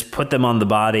to just put them on the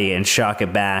body and shock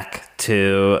it back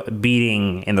to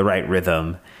beating in the right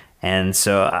rhythm. And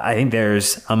so I think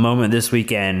there's a moment this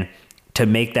weekend to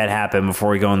make that happen before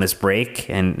we go on this break.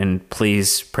 And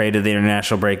please pray to the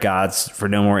international break gods for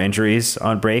no more injuries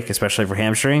on break, especially for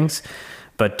hamstrings.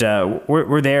 But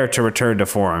we're there to return to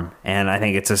form. And I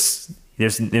think it's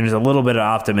there's a little bit of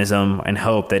optimism and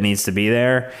hope that needs to be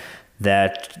there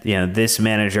that this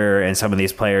manager and some of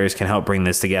these players can help bring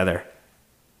this together.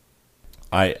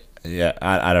 I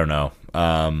don't know.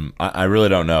 I really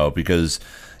don't know, because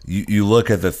you look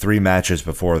at the 3 matches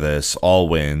before this, all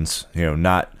wins.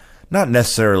 Not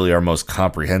necessarily our most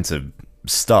comprehensive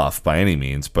stuff by any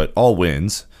means, but all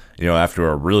wins. After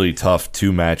a really tough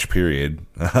 2-match period.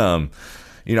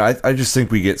 I just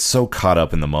think we get so caught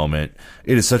up in the moment.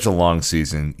 It is such a long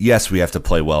season. Yes, we have to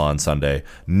play well on Sunday.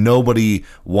 Nobody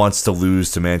wants to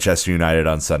lose to Manchester United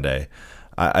on Sunday.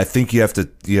 I think you have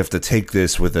to take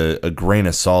this with a grain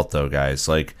of salt, though, guys.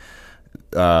 Like,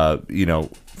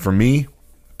 for me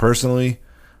personally,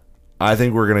 I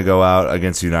think we're gonna go out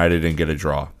against United and get a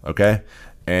draw. Okay,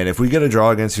 And if we get a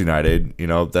draw against United,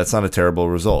 that's not a terrible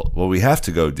result. What we have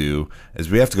to go do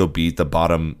is we have to go beat the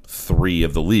bottom 3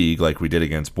 of the league like we did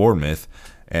against Bournemouth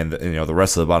and the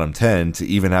rest of the bottom 10 to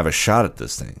even have a shot at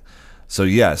this thing. So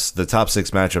yes, the top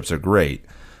 6 matchups are great,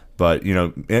 but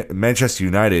Manchester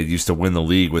United used to win the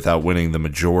league without winning the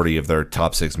majority of their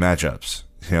top 6 matchups.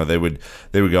 They would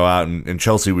go out and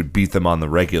Chelsea would beat them on the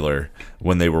regular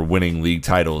when they were winning league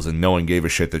titles, and no one gave a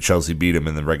shit that Chelsea beat them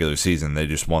in the regular season. They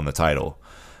just won the title.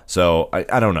 So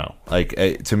I don't know.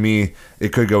 To me,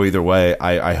 it could go either way.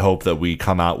 I hope that we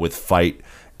come out with fight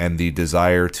and the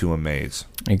desire to amaze.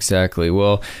 Exactly.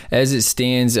 Well, as it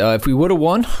stands, if we would have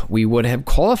won, we would have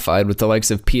qualified with the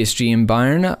likes of PSG and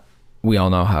Bayern. We all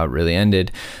know how it really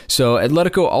ended. So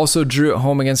Atletico also drew at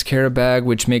home against Qarabağ,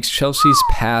 which makes Chelsea's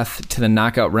path to the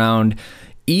knockout round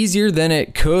easier than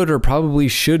it could or probably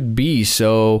should be.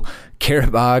 So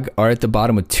Qarabağ are at the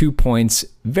bottom with 2 points.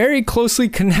 Very closely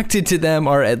connected to them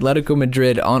are Atletico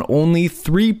Madrid on only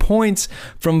 3 points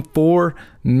from 4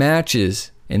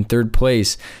 matches. In third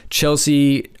place,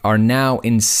 Chelsea are now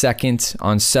in second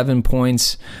on 7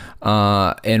 points.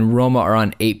 And Roma are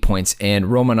on 8 points, and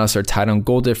Roma and us are tied on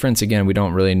goal difference. Again, we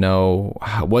don't really know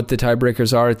what the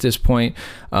tiebreakers are at this point,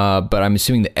 but I'm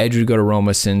assuming the edge would go to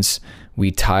Roma since we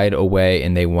tied away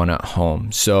and they won at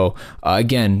home. So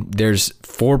again, there's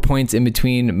 4 points in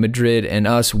between Madrid and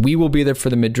us. We will be there for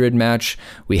the Madrid match.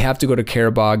 We have to go to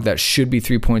Qarabağ. That should be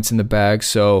 3 points in the bag.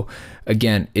 So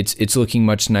again, it's looking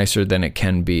much nicer than it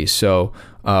can be. So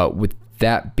with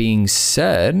that being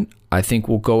said, I think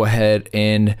we'll go ahead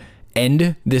and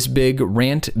end this big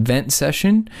rant vent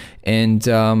session, and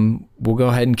we'll go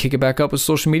ahead and kick it back up with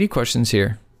social media questions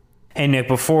here. Hey, Nick,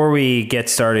 before we get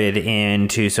started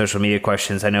into social media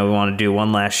questions, I know we want to do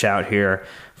one last shout here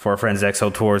for our friends at XL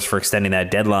Tours for extending that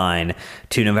deadline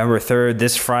to November 3rd,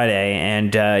 this Friday.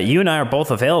 And you and I are both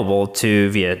available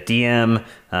via DM,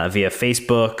 via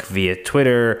Facebook, via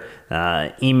Twitter,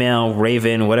 email,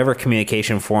 Raven, whatever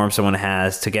communication form someone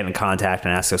has to get in contact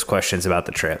and ask us questions about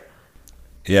the trip.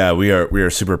 Yeah, we are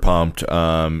super pumped,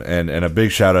 and a big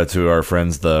shout out to our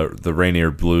friends the Rainier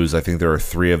Blues. I think there are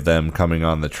 3 of them coming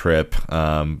on the trip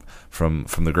from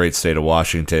the great state of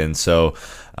Washington. So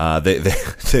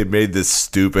they made this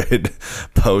stupid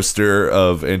poster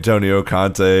of Antonio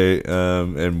Conte,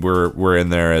 and we're in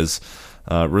there as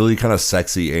really kind of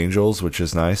sexy angels, which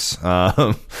is nice.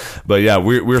 But yeah,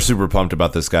 we're super pumped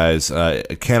about this, guys. I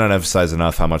cannot emphasize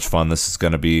enough how much fun this is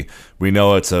going to be. We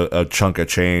know it's a chunk of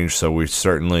change, so we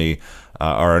certainly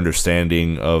are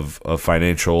understanding of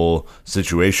financial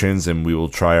situations, and we will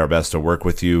try our best to work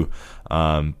with you.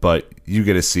 But you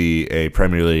get to see a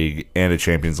Premier League and a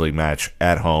Champions League match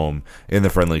at home in the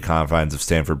friendly confines of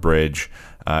Stamford Bridge.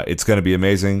 It's going to be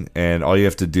amazing, and all you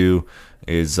have to do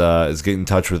is get in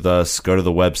touch with us. Go to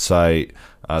the website,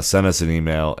 send us an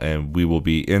email, and we will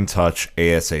be in touch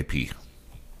ASAP.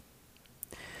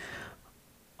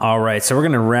 All right, so we're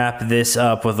going to wrap this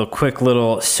up with a quick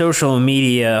little social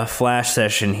media flash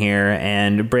session here,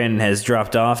 and Brandon has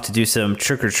dropped off to do some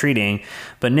trick-or-treating,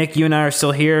 but Nick, you and I are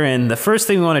still here, and the first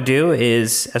thing we want to do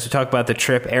is, as we talk about the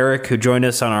trip, Eric, who joined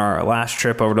us on our last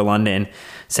trip over to London,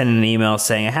 sent an email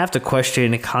saying, I have to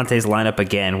question Conte's lineup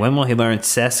again. When will he learn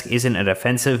Cesc isn't a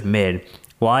defensive mid?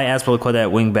 Why Azpilicueta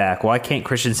at wing back? Why can't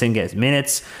Christensen get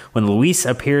minutes when Luis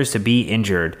appears to be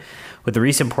injured? With the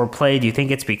recent poor play, do you think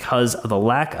it's because of the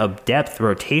lack of depth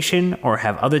rotation, or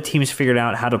have other teams figured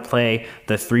out how to play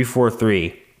the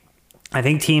 3-4-3? I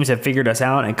think teams have figured us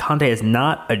out, and Conte is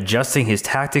not adjusting his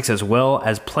tactics as well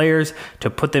as players to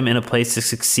put them in a place to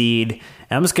succeed.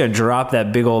 And I'm just going to drop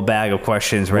that big old bag of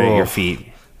questions right at your feet.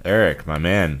 Eric, my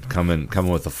man, coming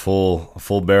with a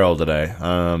full barrel today.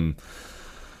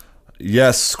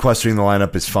 Yes, questioning the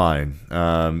lineup is fine.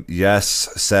 Yes,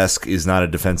 Cesc is not a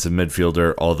defensive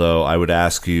midfielder, although I would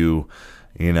ask you,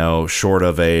 short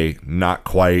of a not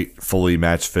quite fully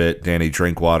match fit Danny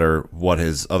Drinkwater, what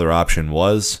his other option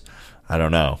was. I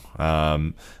don't know.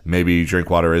 Maybe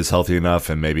Drinkwater is healthy enough,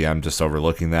 and maybe I'm just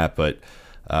overlooking that, but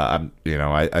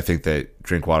I think that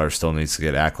Drinkwater still needs to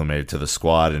get acclimated to the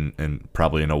squad, and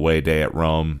probably an away day at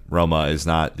Roma is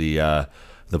not the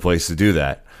place to do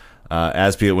that.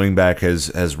 Azpi at wingback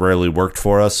has rarely worked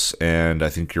for us, and I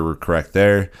think you're correct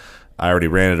there. I already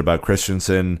ranted about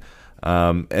Christensen,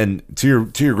 and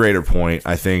to your greater point,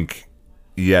 I think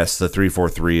yes, the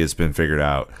 3-4-3 has been figured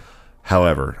out.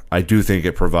 However, I do think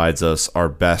it provides us our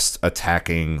best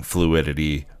attacking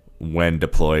fluidity when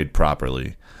deployed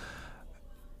properly.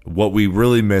 What we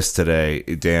really missed today,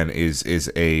 Dan, is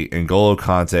a N'Golo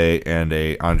Kante and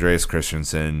a Andreas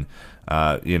Christensen,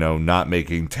 not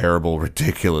making terrible,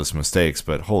 ridiculous mistakes.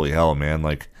 But holy hell, man!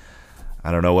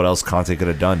 I don't know what else Conte could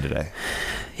have done today.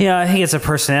 Yeah, I think it's a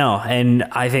personnel, and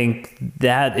I think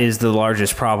that is the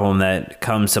largest problem that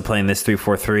comes to playing this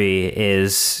 3-4-3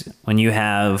 is when you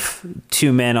have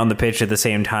two men on the pitch at the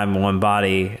same time in one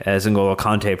body, as N'Golo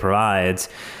Kante provides,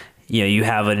 you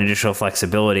have an additional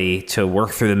flexibility to work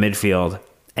through the midfield.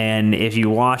 And if you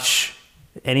watch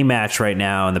any match right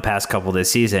now in the past couple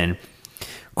this season,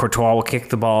 Courtois will kick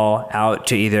the ball out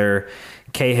to either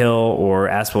Cahill or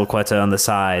Azpilicueta on the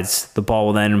sides. The ball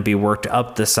will then be worked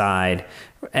up the side,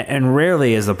 and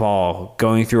rarely is the ball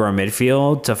going through our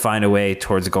midfield to find a way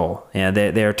towards goal.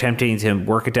 They're attempting to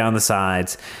work it down the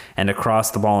sides and to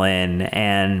cross the ball in.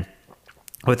 And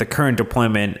with the current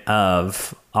deployment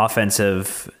of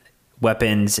offensive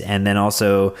weapons, and then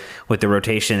also with the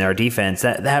rotation in our defense,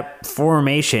 that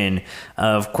formation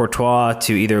of Courtois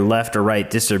to either left or right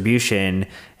distribution,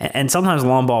 and sometimes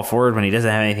long ball forward when he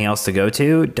doesn't have anything else to go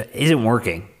to, isn't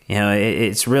working.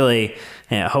 It's really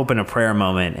hope and a prayer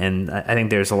moment, and I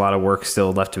think there's a lot of work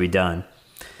still left to be done.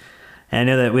 And I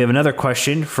know that we have another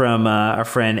question from our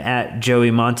friend at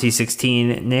Joey Monty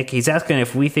 16. Nick, he's asking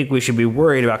if we think we should be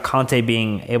worried about Conte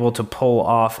being able to pull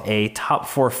off a top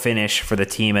 4 finish for the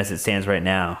team as it stands right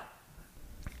now.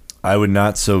 I would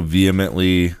not so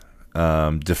vehemently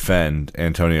defend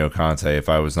Antonio Conte if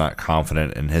I was not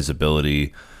confident in his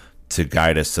ability to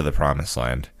guide us to the promised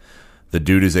land. The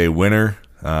dude is a winner.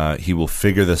 He will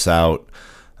figure this out.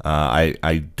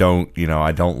 I don't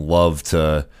love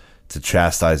to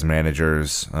chastise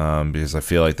managers because I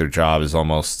feel like their job is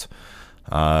almost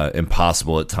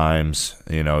impossible at times.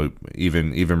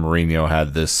 Even Mourinho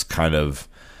had this kind of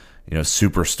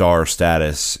superstar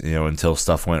status until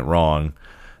stuff went wrong,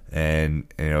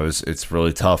 and it's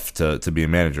really tough to be a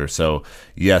manager. So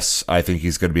yes, I think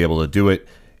he's going to be able to do it.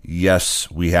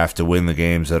 Yes, we have to win the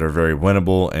games that are very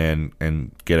winnable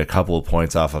and get a couple of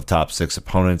points off of top 6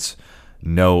 opponents.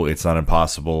 No, it's not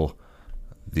impossible.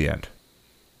 The end.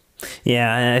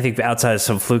 Yeah, and I think outside of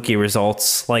some fluky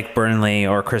results like Burnley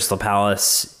or Crystal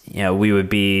Palace, we would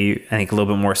be, I think, a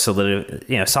little bit more solidified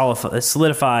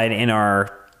in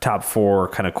our top 4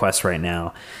 kind of quest right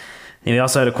now. And we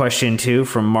also had a question too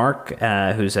from Mark,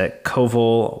 who's at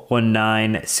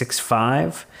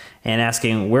Koval1965, and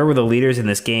asking, where were the leaders in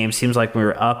this game? Seems like we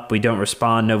were up. We don't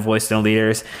respond. No voice, no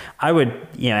leaders. I would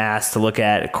ask to look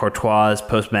at Courtois'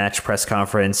 post-match press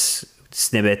conference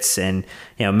snippets, and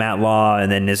Matt Law, and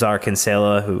then Nizar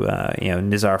Kinsella, who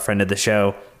Nizar, friend of the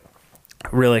show,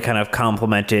 really kind of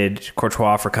complimented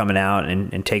Courtois for coming out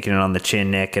and taking it on the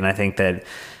chin, Nick. And I think that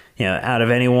out of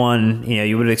anyone,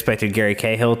 you would have expected Gary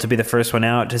Cahill to be the first one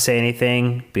out to say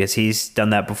anything, because he's done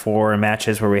that before in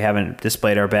matches where we haven't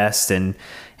displayed our best. And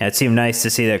it seemed nice to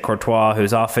see that Courtois,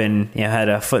 who's often had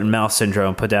a foot and mouth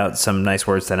syndrome, put out some nice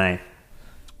words tonight.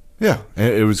 Yeah,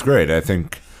 it was great. I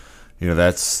think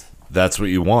that's what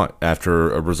you want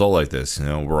after a result like this.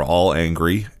 We're all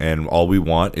angry, and all we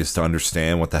want is to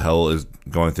understand what the hell is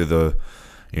going through the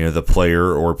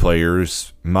player or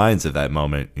players' minds at that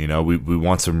moment. We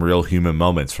want some real human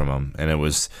moments from them, and it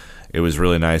was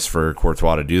really nice for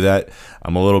Courtois to do that.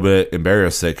 I'm a little bit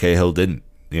embarrassed that Cahill didn't.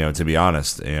 To be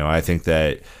honest, I think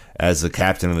that as the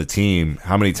captain of the team,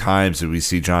 how many times did we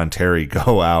see John Terry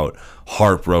go out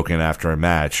heartbroken after a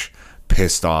match,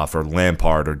 pissed off, or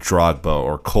Lampard or Drogba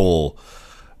or Cole?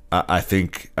 I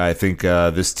think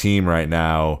this team right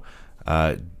now,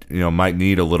 might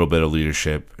need a little bit of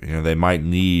leadership. They might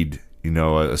need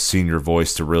a senior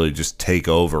voice to really just take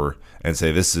over and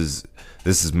say, this is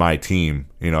my team.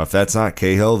 If that's not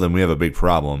Cahill, then we have a big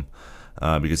problem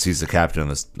because he's the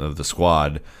captain of the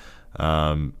squad.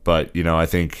 But I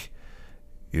think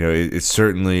it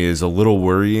certainly is a little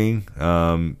worrying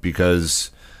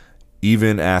because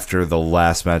even after the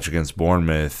last match against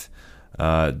Bournemouth,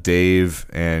 Dave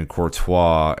and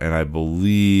Courtois, and I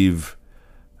believe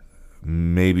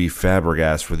maybe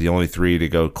Fabregas were the only 3 to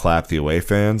go clap the away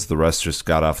fans. The rest just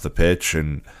got off the pitch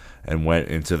and went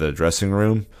into the dressing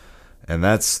room, and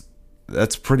that's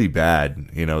pretty bad.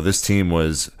 This team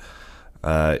was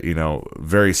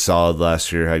very solid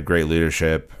last year, had great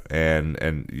leadership,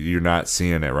 and you're not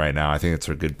seeing it right now. I think it's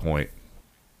a good point.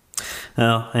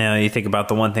 Well, you think about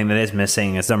the one thing that is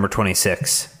missing is number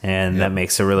 26, and that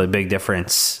makes a really big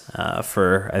difference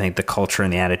for, I think, the culture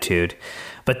and the attitude.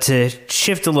 But to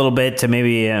shift a little bit to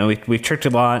maybe, we've tricked a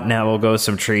lot, now we'll go with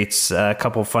some treats. A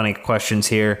couple funny questions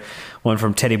here. One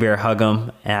from Teddy Bear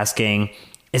Huggum asking,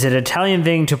 is it an Italian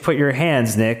thing to put your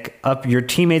hands, Nick, up your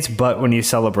teammate's butt when you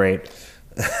celebrate?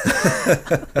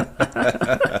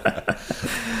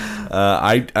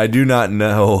 I do not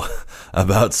know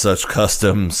about such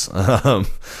customs.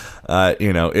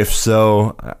 If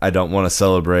so, I don't want to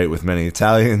celebrate with many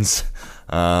Italians.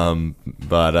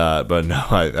 But no,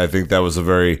 I think that was a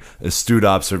very astute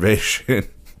observation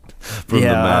from the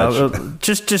match.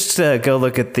 Just go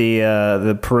look at the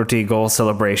Perotti goal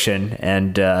celebration,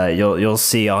 and you'll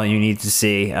see all you need to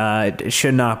see. It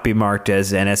should not be marked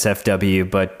as NSFW,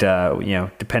 but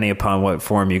depending upon what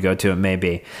forum you go to, it may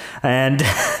be. And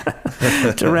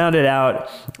to round it out,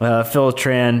 Phil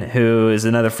Tran, who is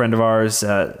another friend of ours,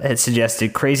 had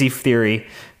suggested crazy theory.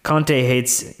 Conte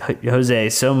hates Jose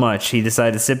so much he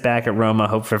decided to sit back at Roma,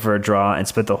 hope for a draw, and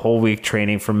spent the whole week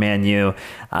training for Man U.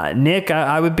 Nick,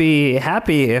 I would be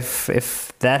happy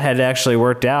if that had actually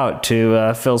worked out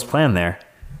to Phil's plan there.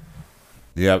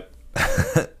 Yep,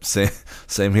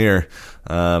 same here.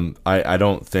 I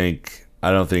don't think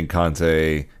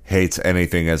Conte hates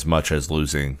anything as much as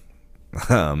losing.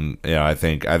 I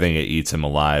think it eats him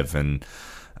alive, and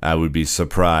I would be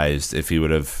surprised if he would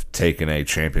have taken a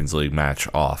Champions League match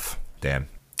off. Dan.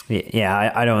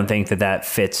 Yeah, I don't think that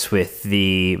fits with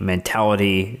the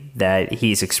mentality that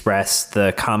he's expressed,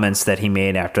 the comments that he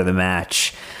made after the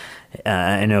match.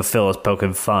 I know Phil is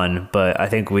poking fun, but I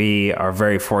think we are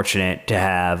very fortunate to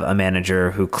have a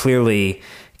manager who clearly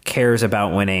cares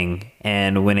about winning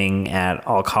and winning at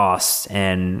all costs,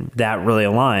 and that really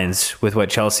aligns with what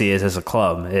Chelsea is as a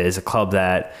club. It is a club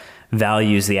that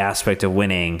values the aspect of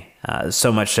winning,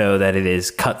 so much so that it is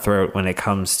cutthroat when it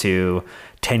comes to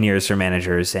 10 years for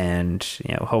managers. And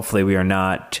hopefully we are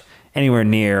not anywhere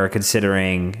near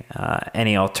considering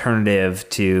any alternative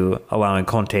to allowing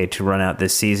Conte to run out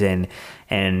this season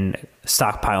and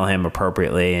stockpile him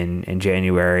appropriately in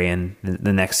January and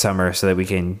the next summer, so that we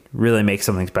can really make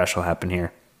something special happen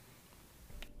here.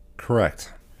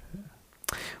 Correct.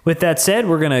 With that said,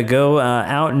 we're going to go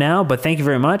out now, but thank you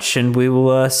very much, and we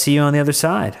will see you on the other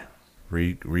side.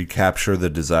 Recapture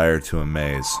the desire to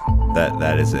amaze.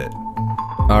 That is it.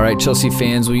 All right, Chelsea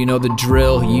fans, well, you know the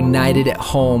drill. United at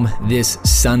home this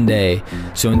Sunday.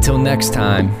 So until next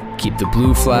time, keep the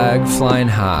blue flag flying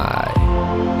high.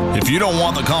 If you don't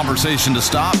want the conversation to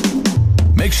stop,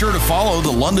 make sure to follow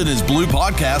the London is Blue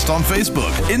podcast on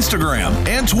Facebook, Instagram,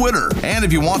 and Twitter. And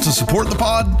if you want to support the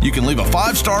pod, you can leave a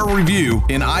 5-star review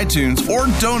in iTunes or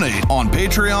donate on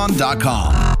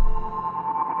patreon.com.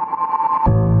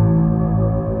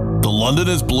 The London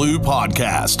is Blue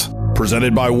podcast,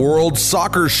 presented by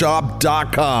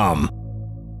WorldSoccerShop.com.